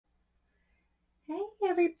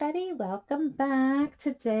everybody, welcome back.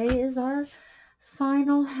 Today is our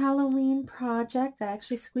final Halloween project. I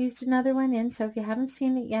actually squeezed another one in, so if you haven't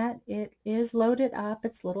seen it yet, it is loaded up.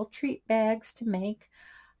 It's little treat bags to make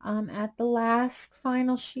at the last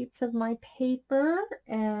final sheets of my paper,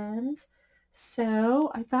 and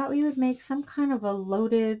so I thought we would make some kind of a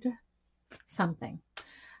loaded something.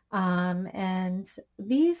 And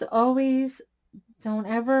these always don't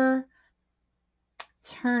ever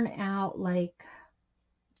turn out like,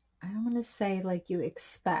 I don't want to say like you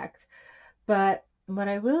expect, but what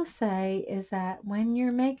I will say is that when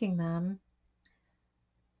you're making them,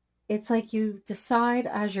 it's like you decide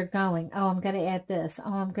as you're going, oh, I'm going to add this,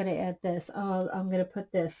 oh, I'm going to add this, oh, I'm going to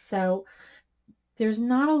put this. So there's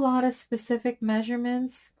not a lot of specific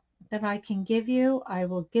measurements that I can give you. I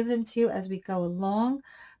will give them to you as we go along,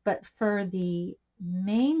 but for the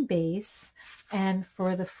main base and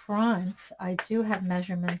for the front, I do have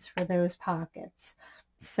measurements for those pockets.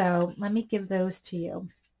 So let me give those to you.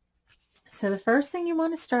 So the first thing you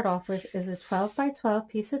want to start off with is a 12 by 12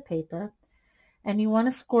 piece of paper, and you want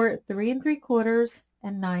to score it 3 3/4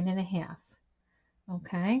 and 9 1/2.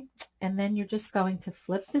 Okay, and then you're just going to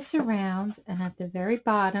flip this around, and at the very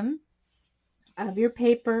bottom of your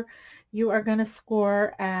paper, you are going to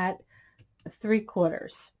score at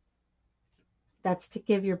 3/4. That's to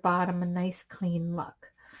give your bottom a nice clean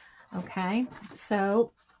look. Okay,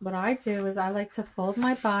 so what I do is I like to fold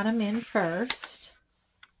my bottom in first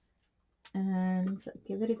and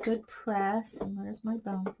give it a good press. And where's my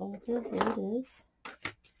bone folder? Here it is.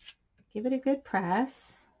 Give it a good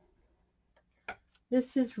press.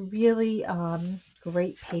 This is really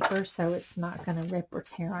great paper, so it's not going to rip or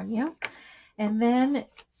tear on you. And then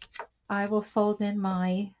I will fold in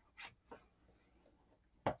my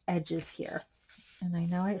edges here. And I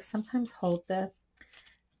know I sometimes hold the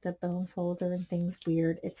bone folder and things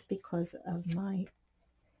weird. It's because of my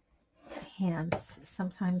hands.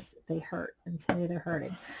 Sometimes they hurt, and today they're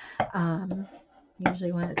hurting.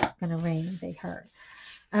 Usually when it's going to rain, they hurt.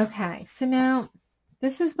 Okay, so now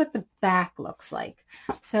this is what the back looks like.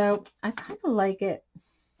 So I kind of like it.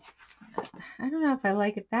 I don't know if I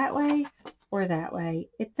like it that way or that way.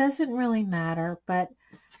 It doesn't really matter, but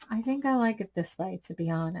I think I like it this way, to be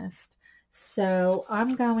honest. So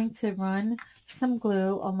I'm going to run some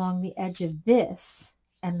glue along the edge of this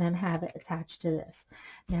and then have it attached to this.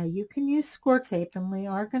 Now you can use score tape, and we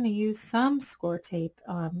are going to use some score tape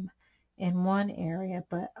in one area,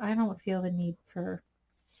 but I don't feel the need for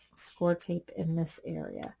score tape in this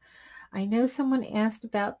area. I know someone asked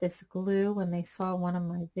about this glue when they saw one of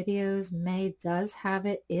my videos. May does have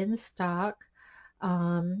it in stock.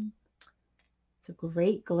 It's a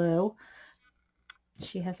great glue.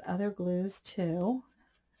 She has other glues too,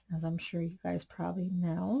 as I'm sure you guys probably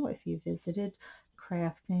know if you visited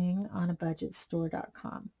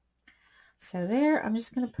Craftingonabudgetstore.com. So there, I'm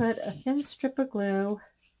just going to put a thin strip of glue,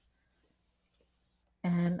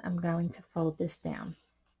 and I'm going to fold this down.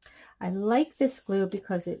 I like this glue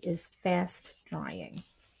because it is fast drying.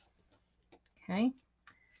 Okay,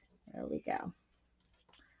 there we go.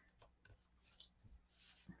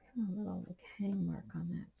 A little like hang mark on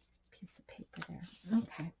that piece of paper there.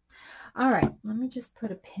 Okay, all right, let me just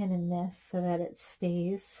put a pin in this so that it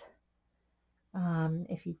stays.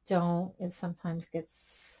 If you don't, it sometimes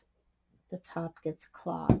gets, the top gets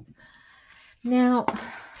clogged. Now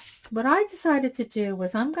what I decided to do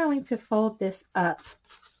was I'm going to fold this up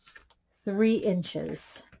 3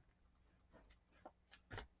 inches.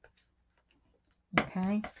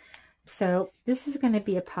 Okay, so this is going to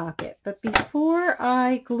be a pocket, but before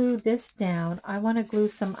I glue this down, I want to glue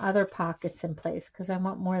some other pockets in place because I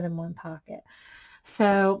want more than one pocket.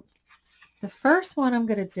 So the first one I'm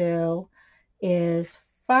going to do is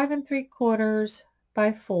 5 3/4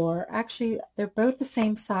 by 4. Actually, they're both the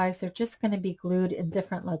same size. They're just going to be glued in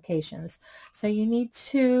different locations. So you need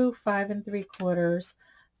 2 5 3/4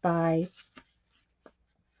 by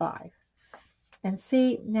 5. And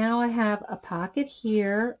see, now I have a pocket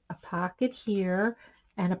here, a pocket here,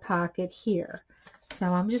 and a pocket here.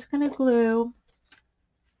 So I'm just going to glue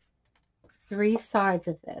 3 sides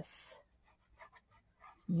of this.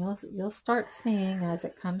 You'll start seeing as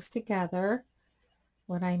it comes together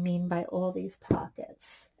what I mean by all these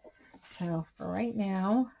pockets. So for right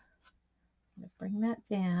now, I'm going to bring that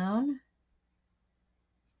down.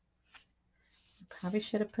 I probably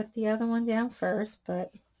should have put the other one down first,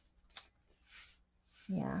 but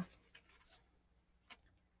yeah.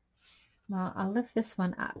 Well, I'll lift this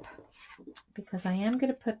one up because I am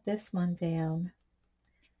going to put this one down.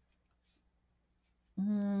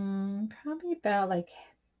 Probably about like,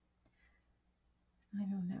 I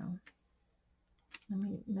don't know. Let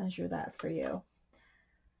me measure that for you.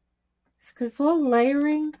 because it's all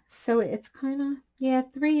layering, so it's kind of, yeah,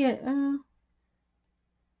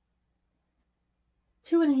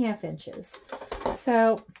 2.5 inches.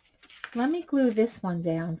 So let me glue this one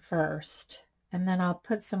down first, and then I'll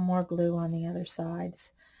put some more glue on the other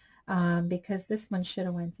sides, because this one should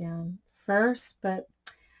have went down first, but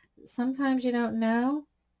sometimes you don't know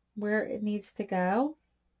where it needs to go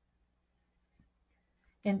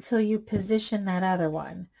until you position that other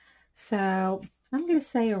one. So I'm going to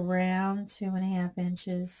say around 2.5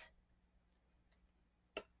 inches.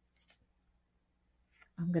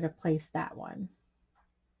 I'm going to place that one.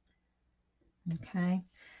 Okay.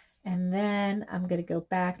 And then I'm going to go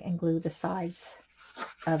back and glue the sides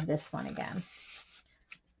of this one again,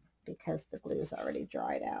 because the glue is already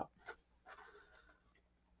dried out.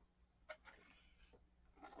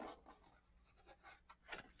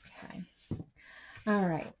 Okay. All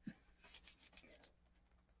right.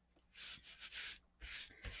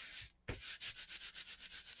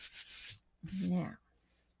 Now,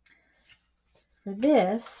 for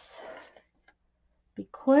this,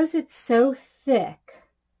 because it's so thick,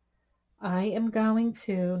 I am going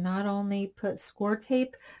to not only put score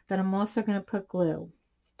tape, but I'm also going to put glue.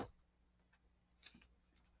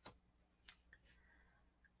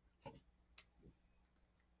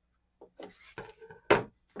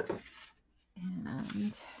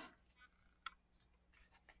 And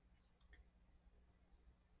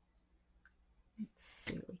let's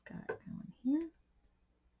see what we got going here.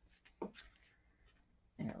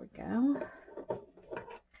 There we go.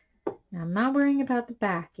 Now I'm not worrying about the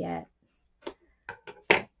back yet.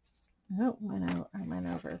 Oh, I went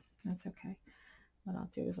over. That's okay. What I'll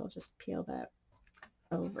do is I'll just peel that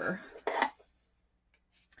over.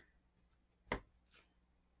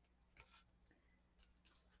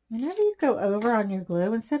 Whenever you go over on your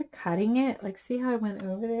glue, instead of cutting it, like see how I went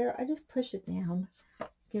over there, I just push it down.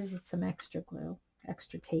 Gives it some extra glue,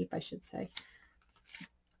 extra tape, I should say.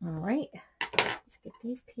 All right, let's get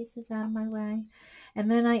these pieces out of my way.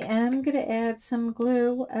 And then I am going to add some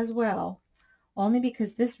glue as well, only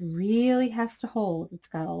because this really has to hold. It's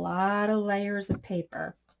got a lot of layers of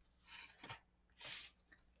paper.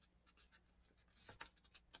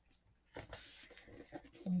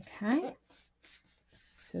 Okay.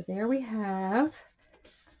 So there we have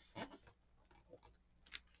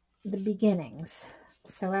the beginnings.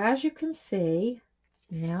 So as you can see,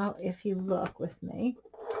 now if you look with me,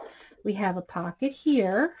 we have a pocket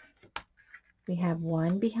here. We have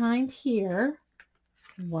one behind here,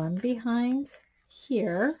 one behind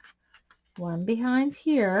here, one behind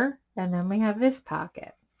here, and then we have this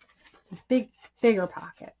pocket, this bigger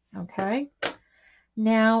pocket, okay?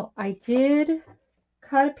 Now I did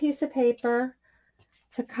cut a piece of paper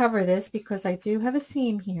to cover this because I do have a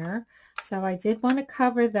seam here, so I did want to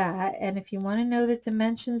cover that. And if you want to know the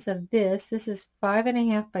dimensions of this is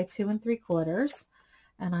 5.5 by 2 3/4,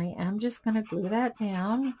 and I am just going to glue that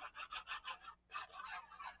down.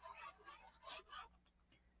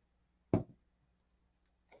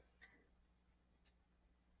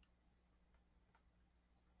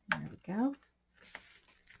 There we go.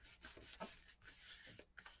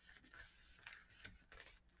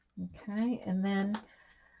 Okay, and then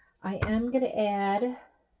I am going to add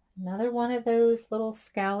another one of those little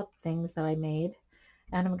scallop things that I made,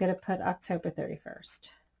 and I'm going to put October 31st.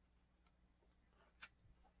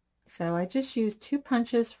 So I just used 2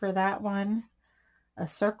 punches for that one, a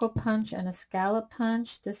circle punch and a scallop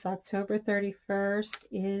punch. This October 31st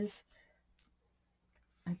is,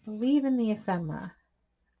 I believe, in the ephemera.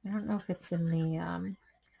 I don't know if it's in the,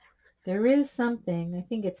 there is something, I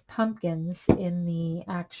think it's pumpkins in the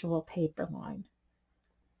actual paper line.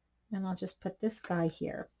 And I'll just put this guy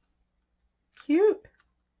here. Cute.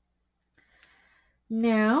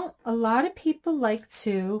 Now, a lot of people like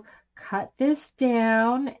to cut this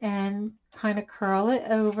down and kind of curl it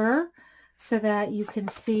over so that you can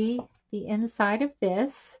see the inside of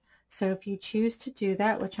this. So if you choose to do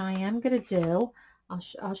that, which I am going to do,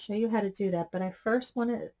 I'll show you how to do that. But I first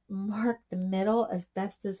want to mark the middle as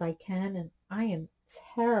best as I can, and I am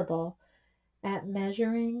terrible at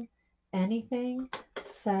measuring anything,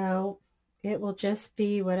 so it will just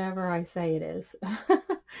be whatever I say it is.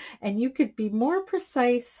 And you could be more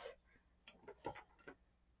precise.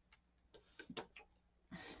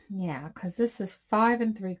 Yeah, because this is 5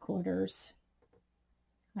 3/4.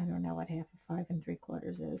 I don't know what half of 5 3/4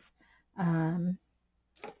 is. What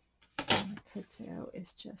I could do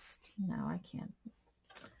is just, no, I can't.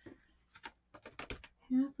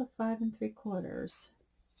 Half of 5 3/4.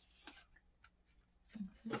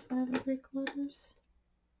 Is this 5 3/4?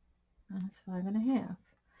 That's 5.5. I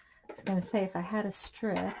was going to say, if I had a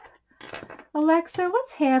strip, Alexa,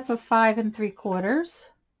 what's half of 5 3/4?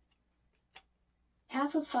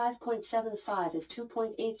 Half of 5.75 is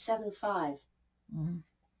 2.875.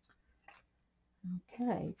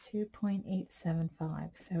 Okay,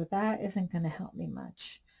 2.875. So that isn't going to help me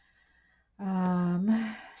much.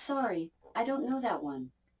 Sorry, I don't know that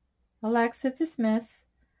one. Alexa, dismiss.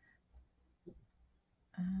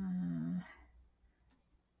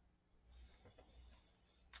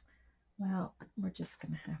 Well, we're just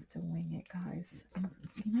going to have to wing it, guys. And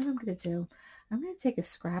you know what I'm going to do? I'm going to take a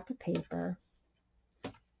scrap of paper,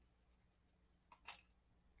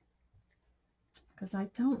 because I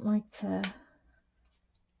don't like to.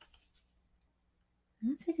 I'm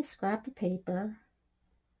going to take a scrap of paper,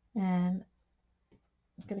 and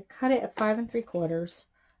I'm going to cut it at 5 3/4.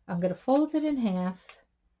 I'm going to fold it in half,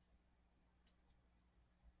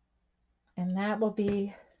 and that will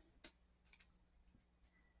be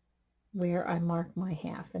where I mark my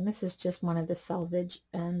half. And this is just one of the selvage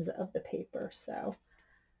ends of the paper. So,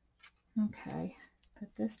 okay,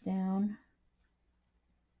 put this down.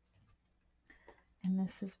 And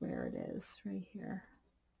this is where it is, right here.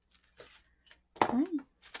 Okay.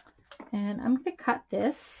 And I'm going to cut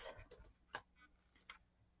this.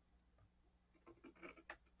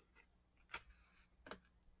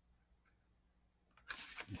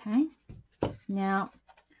 Okay. Now,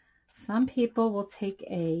 some people will take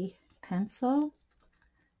a pencil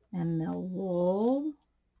and they'll roll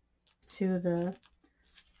to the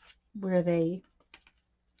where they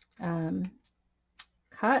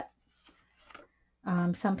cut.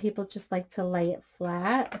 Some people just like to lay it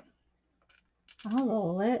flat. I'll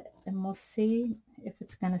roll it and we'll see if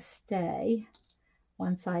it's going to stay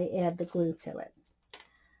once I add the glue to it.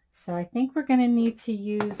 So I think we're going to need to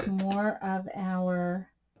use more of our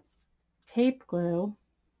tape glue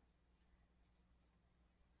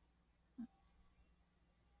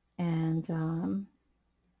and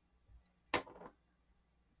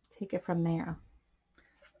take it from there.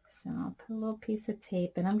 So I'll put a little piece of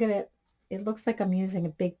tape, and I'm going to, it looks like I'm using a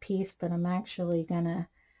big piece, but I'm actually going to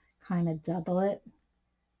kind of double it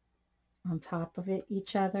on top of it,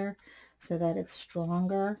 each other, so that it's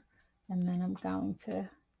stronger. And then I'm going to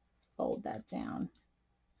fold that down.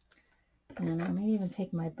 And I might even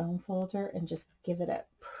take my bone folder and just give it a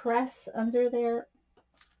press under there.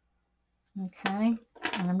 Okay,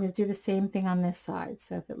 and I'm going to do the same thing on this side.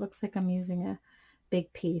 So if it looks like I'm using a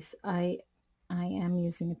big piece, I am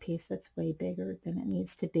using a piece that's way bigger than it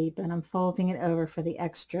needs to be, but I'm folding it over for the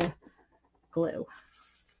extra glue,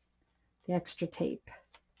 the extra tape.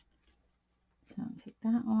 So I'll take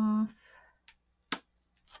that off.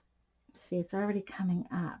 See, it's already coming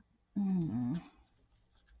up. I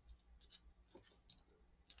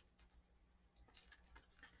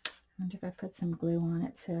wonder if I put some glue on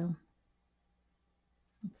it too.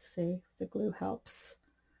 Let's see if the glue helps.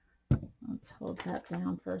 Let's hold that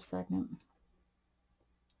down for a second.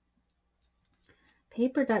 The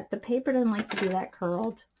paper doesn't like to be that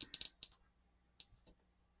curled.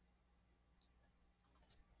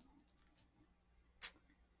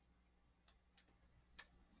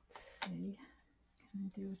 Let's see, what can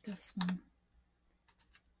I do with this one?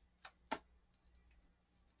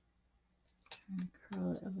 Trying to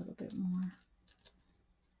curl it a little bit more.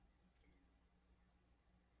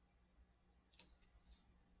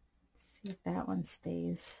 See if that one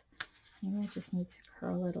stays. Maybe I just need to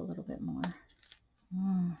curl it a little bit more.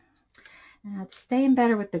 And it's staying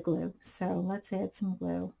better with the glue, so let's add some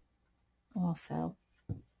glue also.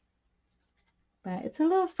 But it's a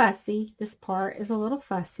little fussy. This part is a little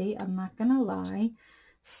fussy, I'm not gonna lie.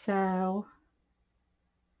 So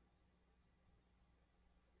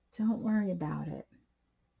don't worry about it.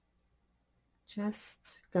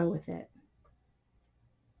 Just go with it.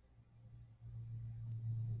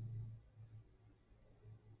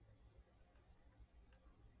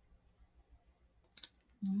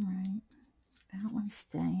 All right, that one's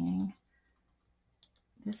staying.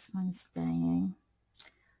 This one's staying.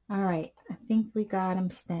 All right, I think we got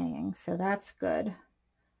them staying, so that's good.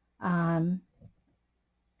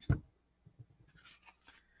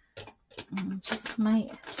 Just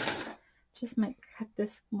might cut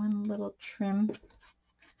this one little trim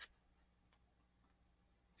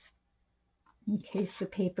in case the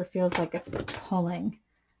paper feels like it's pulling.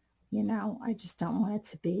 You know, I just don't want it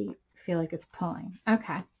to feel like it's pulling.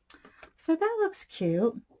 Okay, so that looks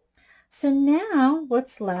cute. So now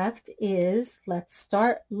what's left is, let's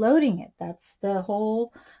start loading it. That's the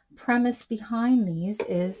whole premise behind these,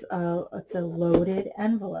 is it's a loaded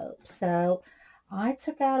envelope. So I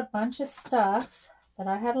took out a bunch of stuff that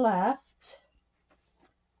I had left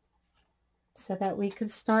so that we could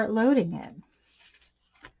start loading it.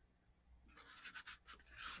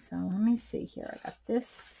 me see here. I got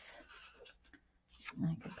this.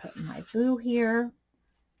 I can put my boo here,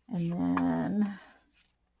 and then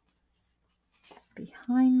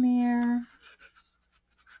behind there.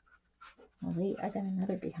 Oh wait, I got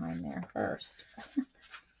another behind there first.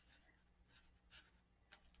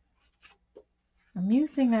 I'm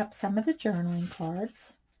using up some of the journaling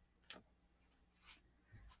cards,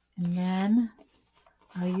 and then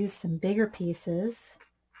I'll use some bigger pieces.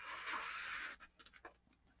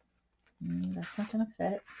 That's not going to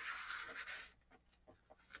fit.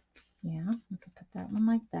 Yeah, we could put that one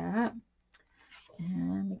like that.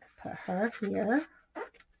 And we could put her here.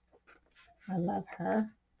 I love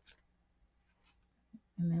her.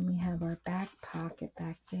 And then we have our back pocket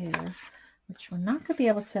back there, which we're not going to be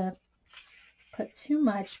able to put too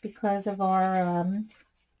much because of our,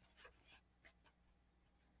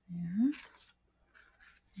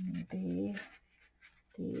 maybe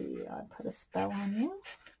I'll put a spell on you.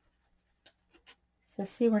 So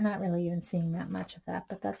see, we're not really even seeing that much of that,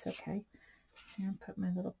 but that's okay. Here, I'll put my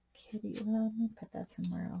little kitty. Well, let me put that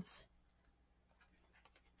somewhere else.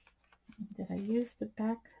 Did I use the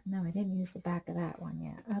back? No, I didn't use the back of that one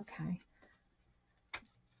yet. Okay.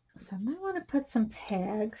 So I might want to put some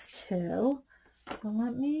tags too. So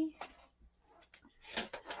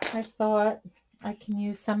I thought I can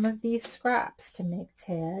use some of these scraps to make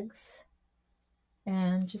tags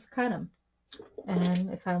and just cut them. And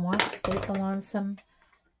if I want to staple on some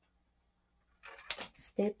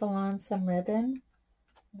ribbon,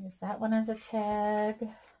 use that one as a tag.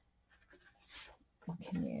 I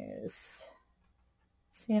can use,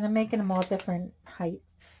 see, and I'm making them all different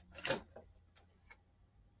heights.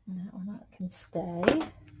 And that one can stay.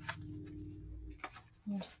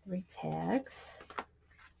 There's 3 tags.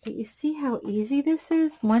 But you see how easy this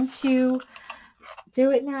is once you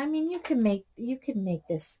do it. Now, I mean, you can make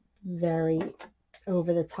this very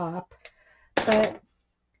over the top, but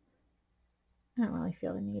I don't really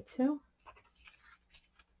feel the need to.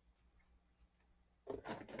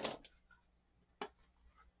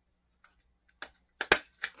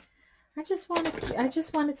 I just want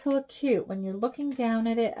it to look cute. When you're looking down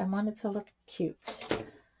at it, I want it to look cute.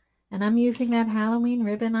 And I'm using that Halloween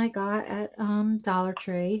ribbon I got at Dollar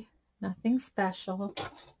Tree. Nothing special.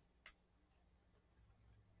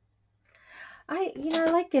 I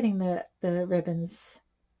like getting the ribbons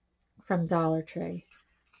from Dollar Tree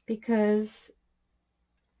because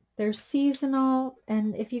they're seasonal,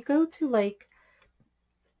 and if you go to like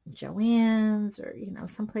Joann's or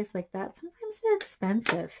someplace like that, sometimes they're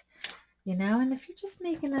expensive, and if you're just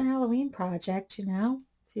making a Halloween project, do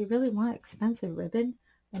you really want expensive ribbon?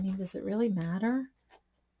 I mean, does it really matter?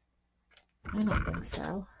 I don't think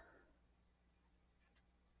so.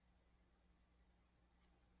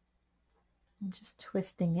 I'm just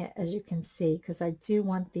twisting it, as you can see, because I do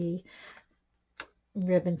want the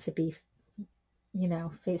ribbon to be,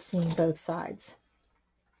 facing both sides.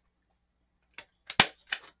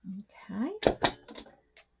 Okay.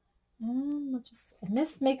 And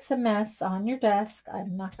this makes a mess on your desk.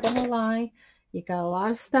 I'm not going to lie. You got a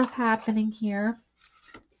lot of stuff happening here.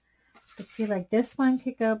 But see, like this one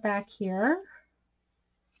could go back here.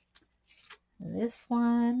 This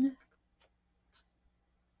one,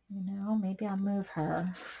 maybe I'll move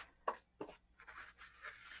her.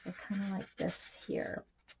 So kind of like this here.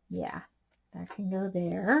 Yeah, that can go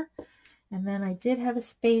there. And then I did have a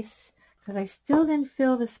space because I still didn't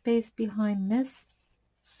fill the space behind this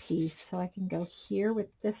piece. So I can go here with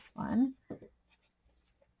this one. But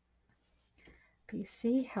you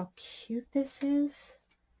see how cute this is?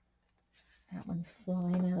 That one's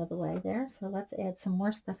flying out of the way there. So let's add some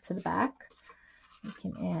more stuff to the back. We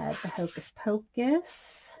can add the Hocus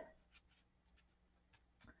Pocus.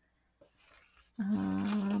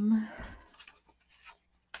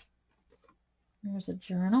 There's a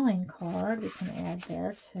journaling card we can add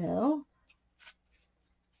there too.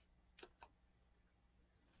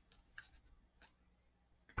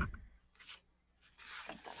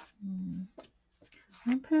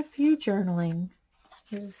 I'll put a few journaling.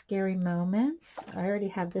 There's scary moments. I already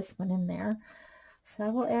have this one in there. So I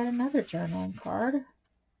will add another journaling card.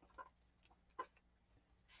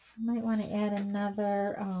 I might want to add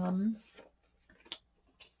another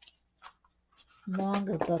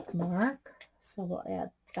longer bookmark. So we'll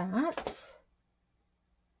add that.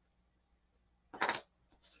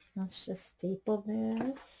 Let's just staple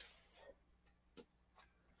this.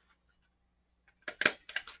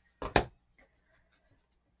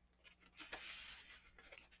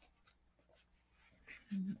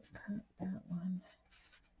 Put that one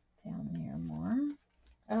down there more.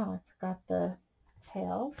 Oh, I forgot the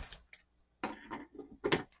tails.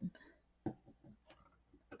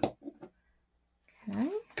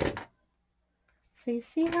 So you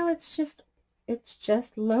see how it's just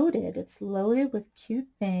loaded. It's loaded with cute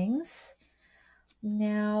things.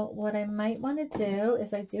 Now, what I might want to do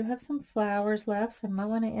is I do have some flowers left, so I might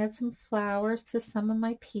want to add some flowers to some of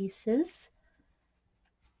my pieces.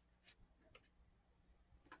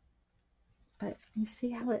 But you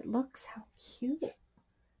see how it looks, how cute.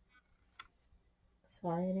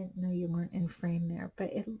 Sorry, I didn't know you weren't in frame there,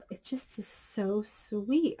 but it just is so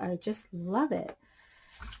sweet. I just love it.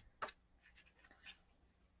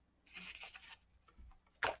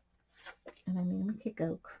 And I mean, we could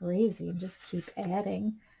go crazy and just keep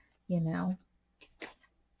adding, you know,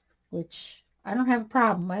 which I don't have a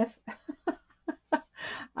problem with.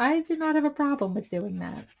 I do not have a problem with doing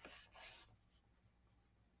that.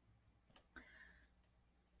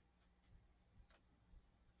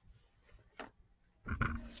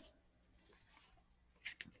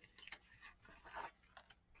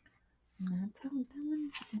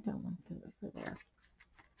 I don't want to over there.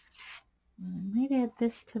 I might add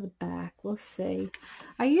this to the back. We'll see.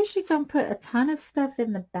 I usually don't put a ton of stuff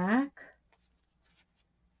in the back.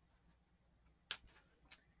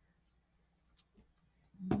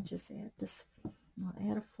 Let me just add this. I'll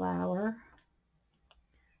add a flower.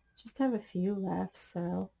 Just have a few left,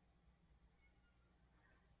 so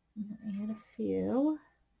I'll add a few.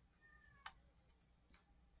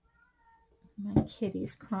 My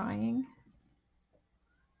kitty's crying.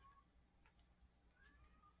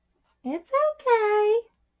 It's okay.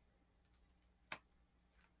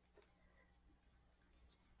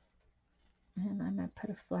 And I might put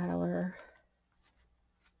a flower.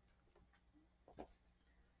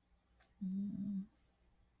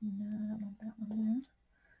 No, I don't want that one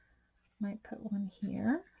there. Might put one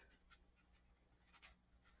here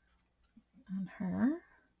on her.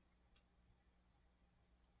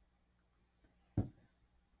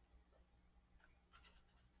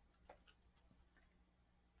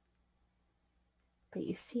 But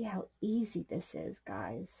you see how easy this is,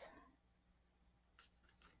 guys.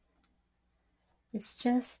 It's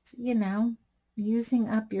just, you know, using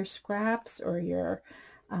up your scraps or your,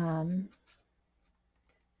 I don't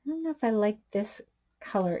know if I like this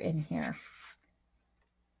color in here.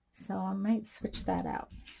 So I might switch that out.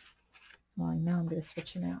 Well, I know I'm going to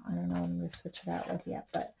switch it out. I don't know what I'm going to switch it out with yet,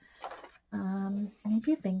 but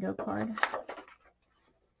maybe a bingo card.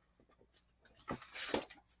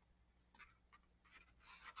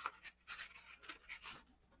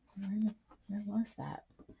 Where was that?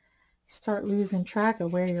 You start losing track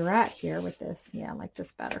of where you're at here with this. Yeah, I like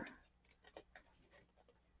this better.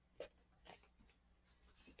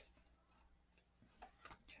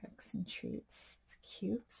 Tricks and treats. It's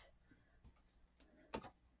cute.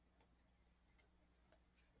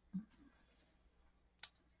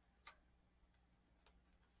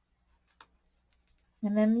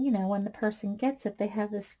 And then, you know, when the person gets it, they have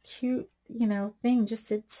this cute, you know, thing just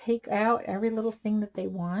to take out every little thing that they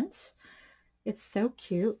want. It's so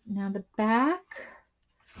cute. Now the back,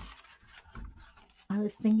 I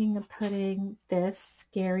was thinking of putting this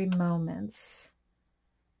scary moments.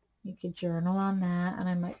 You could journal on that, and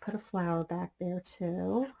I might put a flower back there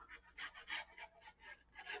too.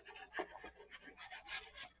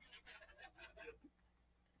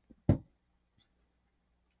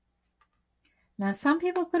 Now some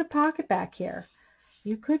people put a pocket back here.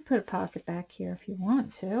 You could put a pocket back here if you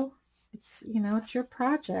want to. It's, you know, it's your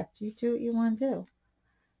project. You do what you want to do.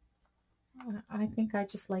 I think I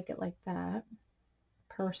just like it like that,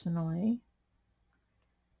 personally.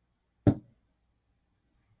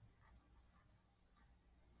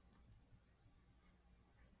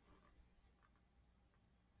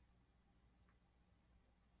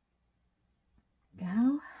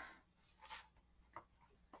 Go.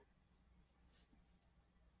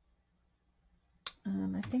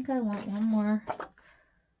 I think I want one more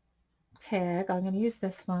tag. I'm going to use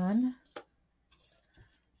this one.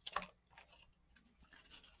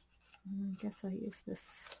 I guess I'll use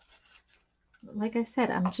this. Like I said,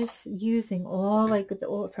 I'm just using all,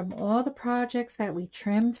 from all the projects that we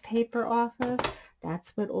trimmed paper off of.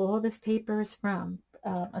 That's what all this paper is from,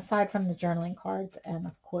 aside from the journaling cards and,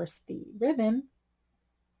 of course, the ribbon.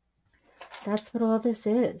 That's what all this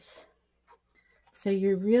is. So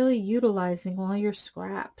you're really utilizing all your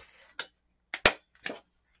scraps.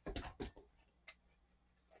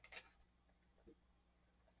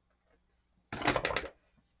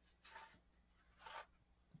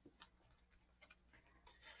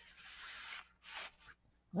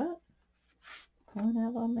 Well, pulling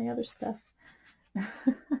out all my other stuff. Maybe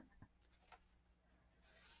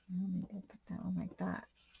I'll put that one like that.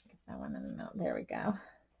 Get that one in the middle. There we go.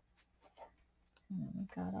 And then we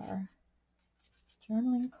got our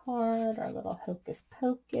journaling card, our little hocus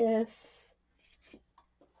pocus.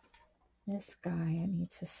 This guy I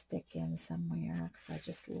need to stick in somewhere because I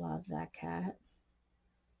just love that cat.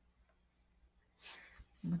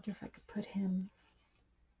 I wonder if I could put him.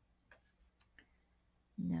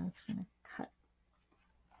 No, it's going to cut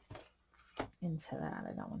into that.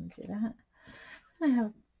 I don't want to do that. I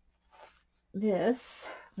have this,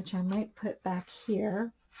 which I might put back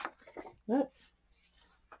here. Whoop.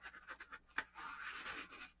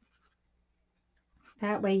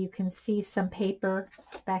 That way you can see some paper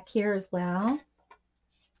back here as well.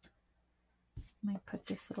 Might put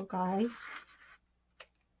this little guy.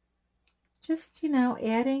 Just, you know,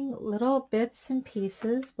 adding little bits and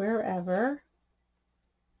pieces wherever.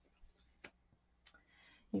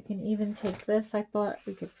 You can even take this. I thought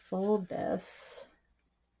we could fold this.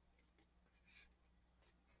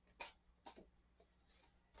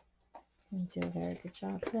 Didn't do a very good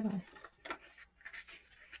job, did I?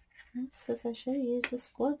 It says I should have used the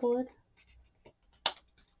scoreboard.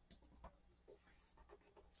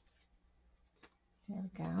 There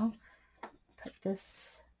we go. Put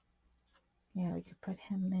this, yeah, we could put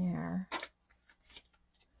him there.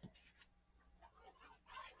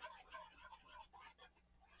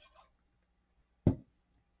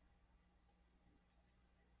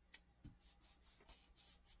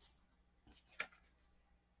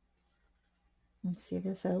 And see,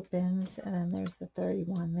 this opens, and then there's the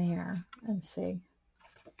 31 there. And see.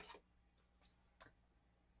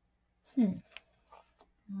 I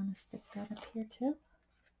want to stick that up here too.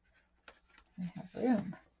 I have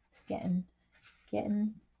room. It's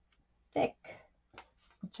getting thick,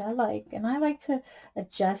 which I like. And I like to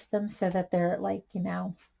adjust them so that they're like, you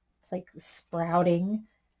know, it's like sprouting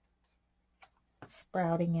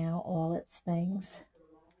out all its things.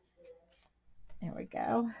 There we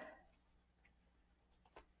go.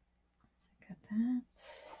 That.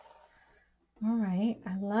 All right,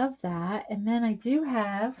 I love that. And then I do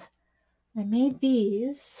have, I made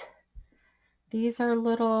these. These are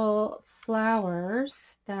little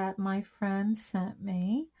flowers that my friend sent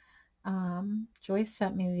me. Joyce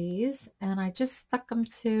sent me these, and I just stuck them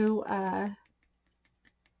to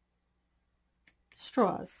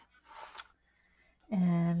straws.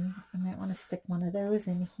 And I might want to stick one of those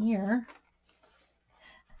in here.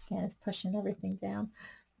 Again, it's pushing everything down.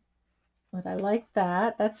 But I like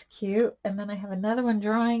that. That's cute. And then I have another one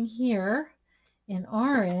drawing here in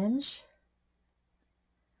orange.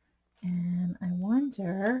 And I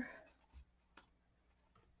wonder,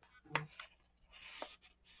 put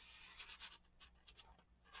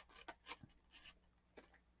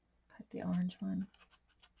the orange one.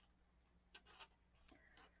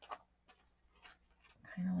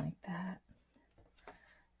 Kind of like that.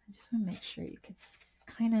 I just want to make sure you could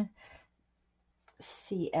kind of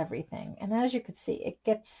see everything, and as you can see, it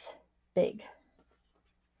gets big,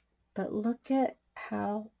 but look at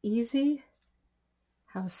how easy,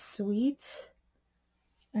 how sweet.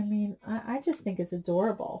 I mean, I just think it's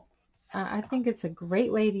adorable. I think it's a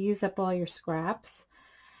great way to use up all your scraps.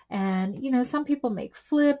 And you know, some people make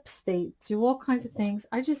flips, they do all kinds of things.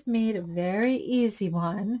 I just made a very easy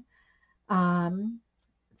one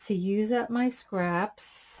to use up my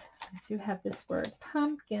scraps. I do have this word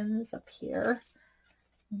pumpkins up here.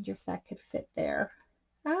 Wonder if that could fit there.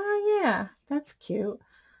 Oh yeah, that's cute.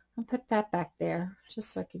 I'll put that back there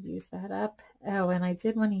just so I could use that up. Oh, and I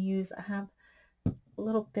did want to use, I have a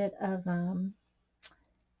little bit of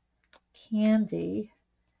candy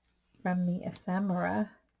from the ephemera.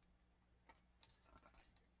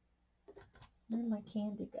 Where did my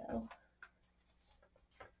candy go?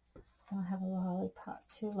 I'll have a lollipop,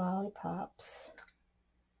 2 lollipops.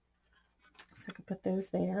 So I could put those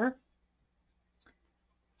there.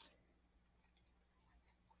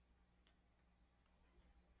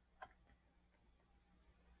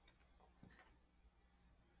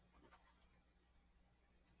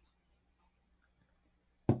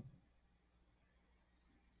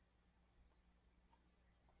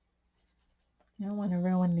 I don't want to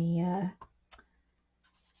ruin the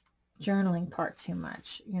journaling part too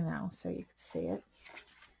much, you know, so you can see it.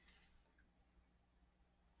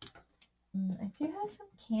 I do have some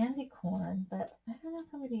candy corn, but I don't know if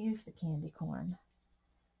I'm going to use the candy corn.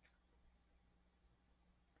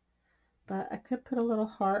 But I could put a little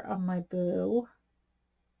heart on my boo.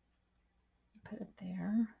 Put it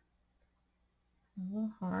there. A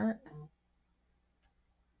little heart.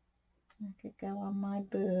 I could go on my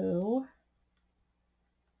boo.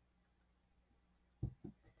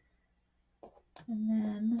 And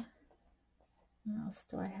then, what else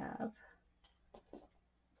do I have?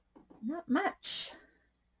 Not much.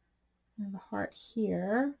 I have a heart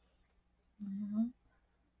here.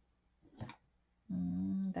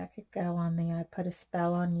 That could go on the I Put a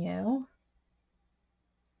Spell on You.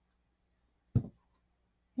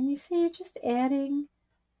 And you see, you're just adding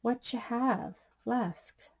what you have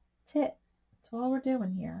left. That's it. That's all we're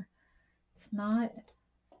doing here. It's not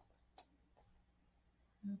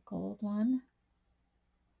a gold one.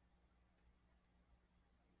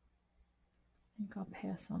 I think I'll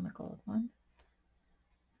pass on the gold one.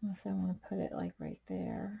 Unless I want to put it like right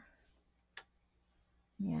there.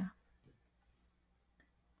 Yeah.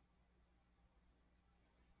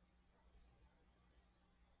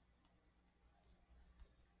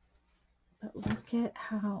 But look at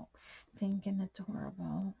how stinking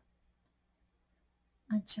adorable.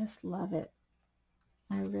 I just love it.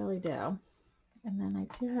 I really do. And then I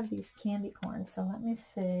do have these candy corns. So let me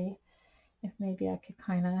see if maybe I could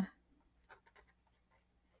kind of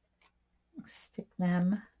stick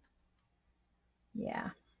them. Yeah.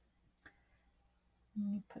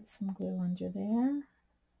 Let me put some glue under there.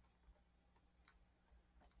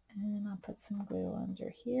 And I'll put some glue under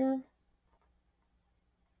here.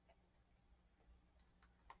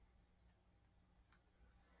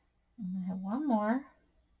 And I have one more.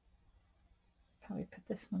 Probably put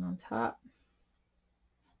this one on top.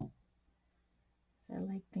 I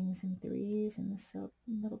like things in threes, and this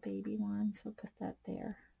little baby one, so put that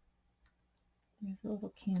there. There's a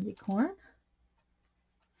little candy corn.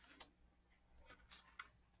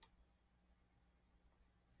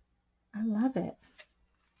 I love it.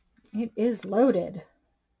 It is loaded.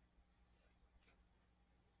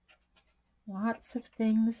 Lots of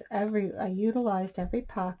things. I utilized every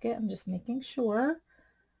pocket. I'm just making sure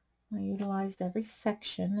I utilized every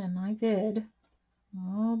section, and I did.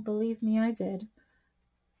 Oh, believe me, I did.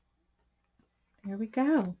 There we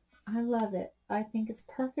go. I love it. I think it's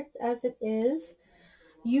perfect as it is.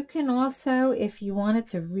 You can also, if you wanted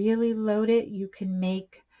to really load it, you can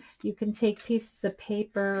take pieces of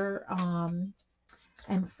paper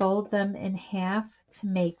and fold them in half to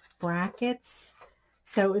make brackets.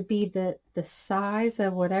 So it would be the size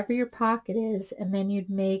of whatever your pocket is, and then you'd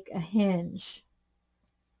make a hinge.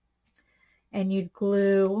 And you'd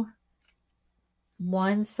glue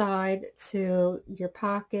one side to your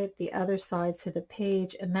pocket, the other side to the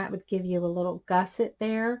page, and that would give you a little gusset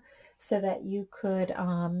there so that you could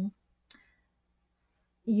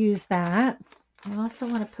use that. I also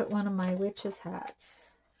want to put one of my witch's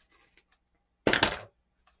hats.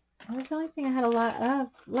 That was the only thing I had a lot of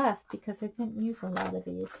left because I didn't use a lot of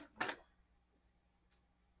these.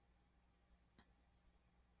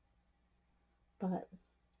 But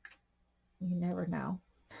you never know.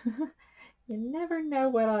 You never know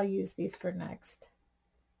what I'll use these for next.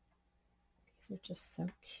 These are just so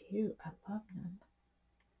cute. I love them.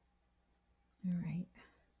 All right.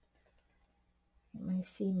 Get my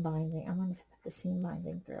seam binding. I want to put the seam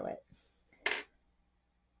binding through it.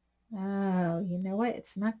 Oh, you know what?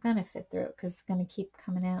 It's not going to fit through it because it's going to keep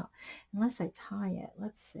coming out unless I tie it.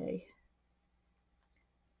 Let's see.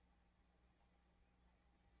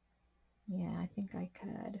 Yeah, I think I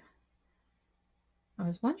could. I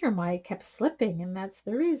was wondering why it kept slipping, and that's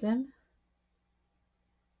the reason.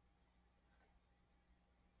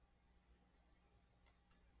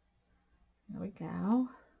 There we go.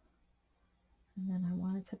 And then I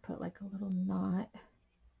wanted to put like a little knot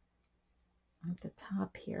at the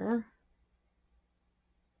top here.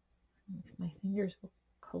 If my fingers will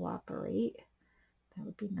cooperate, that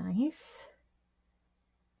would be nice.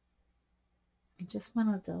 I just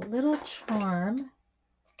wanted a little charm,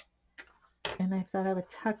 and I thought I would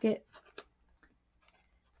tuck it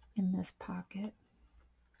in this pocket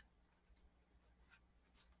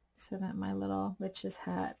so that my little witch's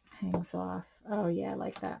hat hangs off. Oh yeah, I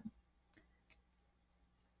like that.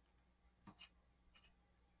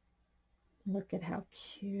 Look at how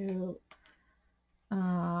cute.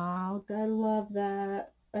 Oh, I love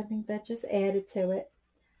that. I think that just added to it.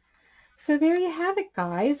 So there you have it,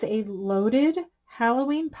 guys. A loaded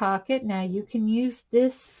Halloween pocket. Now you can use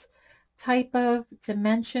this type of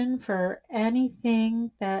dimension for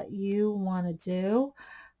anything that you want to do.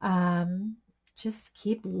 Just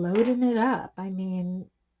keep loading it up. I mean,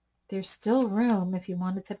 there's still room if you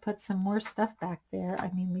wanted to put some more stuff back there.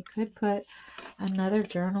 I mean, we could put another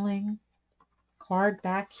journaling card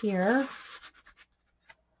back here.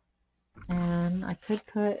 And I could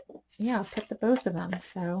put, yeah, I'll put the both of them.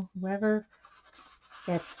 So whoever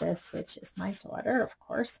gets this, which is my daughter, of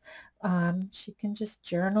course, she can just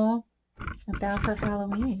journal about her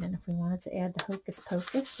Halloween. And if we wanted to add the hocus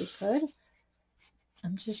pocus, we could.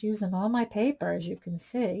 I'm just using all my paper, as you can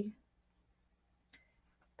see.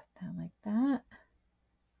 Put that like that.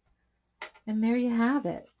 And there you have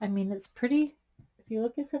it. I mean, it's pretty, I you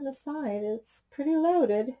look at it from the side, it's pretty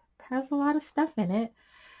loaded. It has a lot of stuff in it.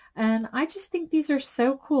 And I just think these are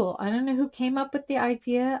so cool. I don't know who came up with the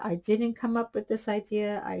idea. I didn't come up with this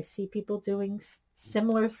idea. I see people doing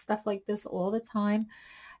similar stuff like this all the time,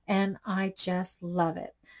 and I just love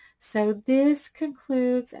it. So this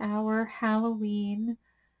concludes our Halloween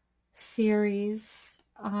series.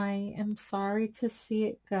 I am sorry to see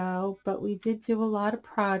it go, but we did do a lot of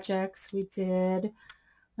projects. We did,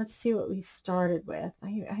 let's see what we started with. I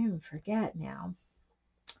even forget now.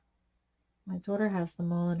 My daughter has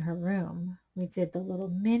them all in her room. We did the little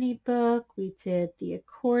mini book. We did the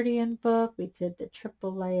accordion book. We did the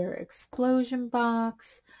triple layer explosion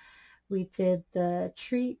box. We did the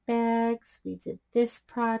treat bags. We did this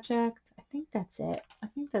project. I think that's it. I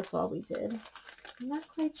think that's all we did. I'm not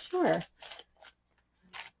quite sure.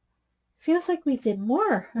 Feels like we did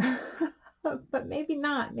more, but maybe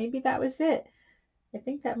not. Maybe that was it. I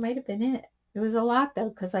think that might have been it. It was a lot though,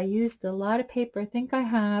 because I used a lot of paper. I think I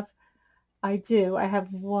have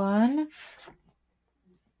one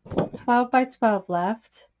 12 by 12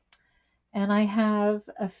 left, and I have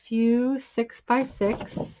a few 6 by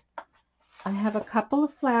 6. I have a couple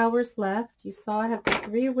of flowers left. You saw I have the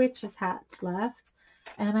 3 witches hats left,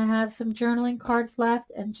 and I have some journaling cards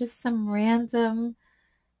left, and just some random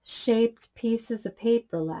shaped pieces of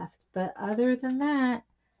paper left. But other than that,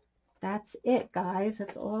 that's it, guys.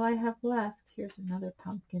 That's all I have left. Here's another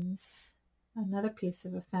pumpkins, another piece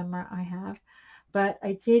of ephemera I have, but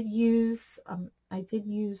I did use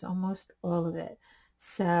almost all of it.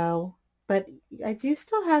 So, but I do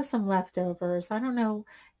still have some leftovers. I don't know,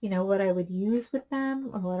 what I would use with them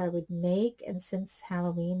or what I would make. And since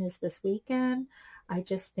Halloween is this weekend, I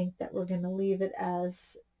just think that we're going to leave it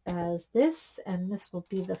as this, and this will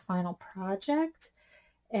be the final project.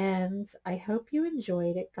 And I hope you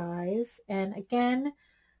enjoyed it, guys. And again,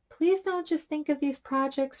 please don't just think of these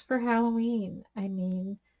projects for Halloween. I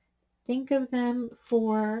mean, think of them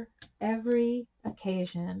for every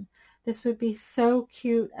occasion. This would be so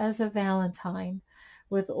cute as a Valentine,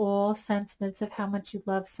 with all sentiments of how much you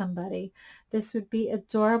love somebody. This would be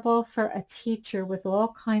adorable for a teacher with all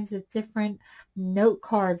kinds of different note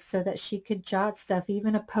cards so that she could jot stuff,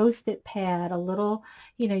 even a Post-it pad, a little,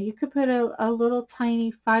 you could put a little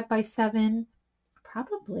tiny 5 by 7,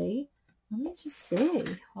 probably. Let me just see.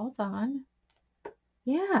 Hold on.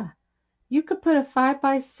 Yeah. You could put a 5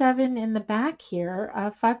 by 7 in the back here, a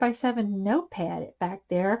 5 by 7 notepad back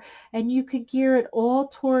there, and you could gear it all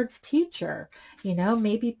towards teacher.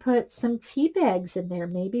 Maybe put some tea bags in there,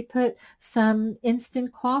 maybe put some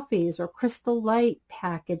instant coffees or Crystal Light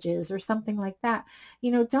packages or something like that.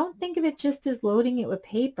 Don't think of it just as loading it with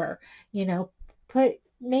paper.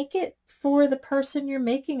 Make it for the person you're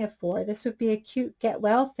making it for. This would be a cute get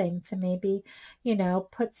well thing to maybe,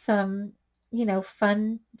 put some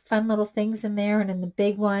fun little things in there, and in the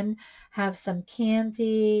big one have some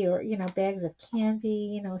candy or bags of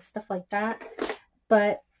candy, stuff like that.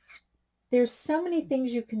 But there's so many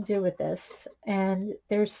things you can do with this, and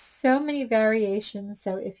there's so many variations.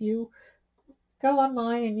 So if you go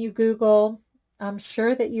online and you Google, I'm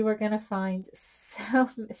sure that you are going to find so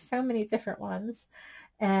many different ones,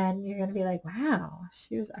 and you're going to be like, wow,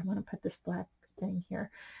 I'm going to put this black thing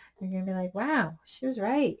here. You're going to be like, wow, she was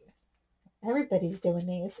right. Everybody's doing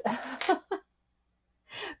these.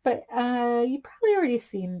 But you probably already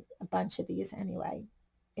seen a bunch of these anyway.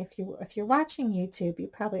 If you're watching YouTube, you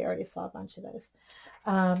probably already saw a bunch of those.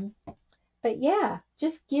 But yeah,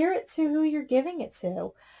 just gear it to who you're giving it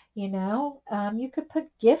to. You could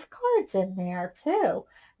put gift cards in there too,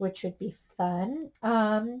 which would be fun.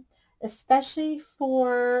 Especially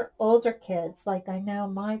for older kids. Like I know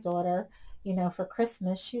my daughter, for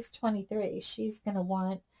Christmas, she's 23. She's going to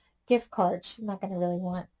want gift cards. She's not going to really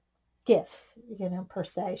want gifts, per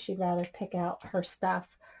se. She'd rather pick out her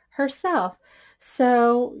stuff herself.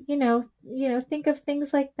 So, think of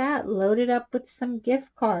things like that. Load it up with some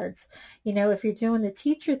gift cards. If you're doing the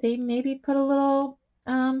teacher thing, maybe put a little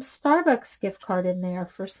Starbucks gift card in there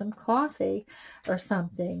for some coffee or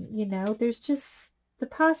something. There's just, the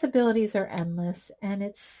possibilities are endless, and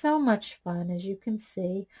it's so much fun, as you can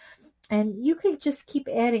see. And you could just keep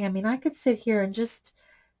adding. I mean, I could sit here and just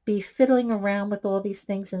be fiddling around with all these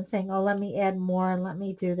things and saying, oh, let me add more, and let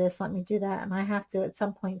me do this, let me do that. And I have to at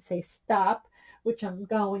some point say stop, which I'm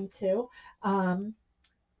going to.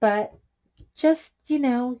 But just,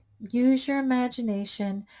 use your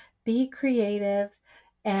imagination, be creative,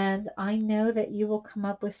 and I know that you will come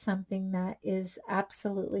up with something that is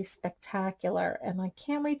absolutely spectacular. And I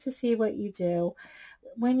can't wait to see what you do.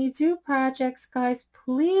 when you do projects, guys,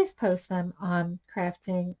 please post them on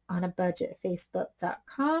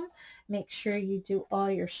craftingonabudgetfacebook.com. Make sure you do all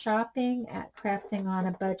your shopping at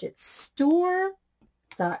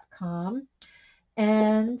craftingonabudgetstore.com.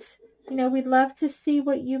 And we'd love to see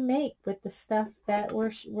what you make with the stuff that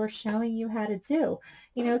we're showing you how to do.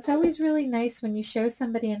 It's always really nice when you show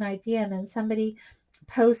somebody an idea and then somebody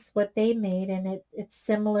post what they made and it's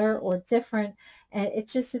similar or different, and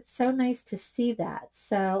it's so nice to see that.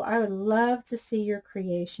 So I would love to see your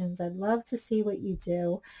creations. I'd love to see what you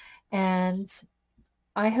do, and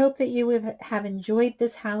I hope that you have enjoyed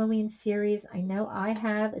this Halloween series. I know I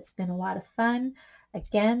have. It's been a lot of fun.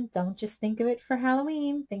 Again, don't just think of it for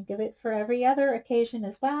Halloween. Think of it for every other occasion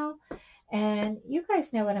as well. And you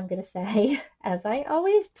guys know what I'm going to say, as I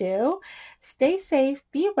always do. Stay safe,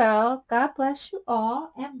 be well, God bless you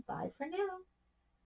all, and bye for now.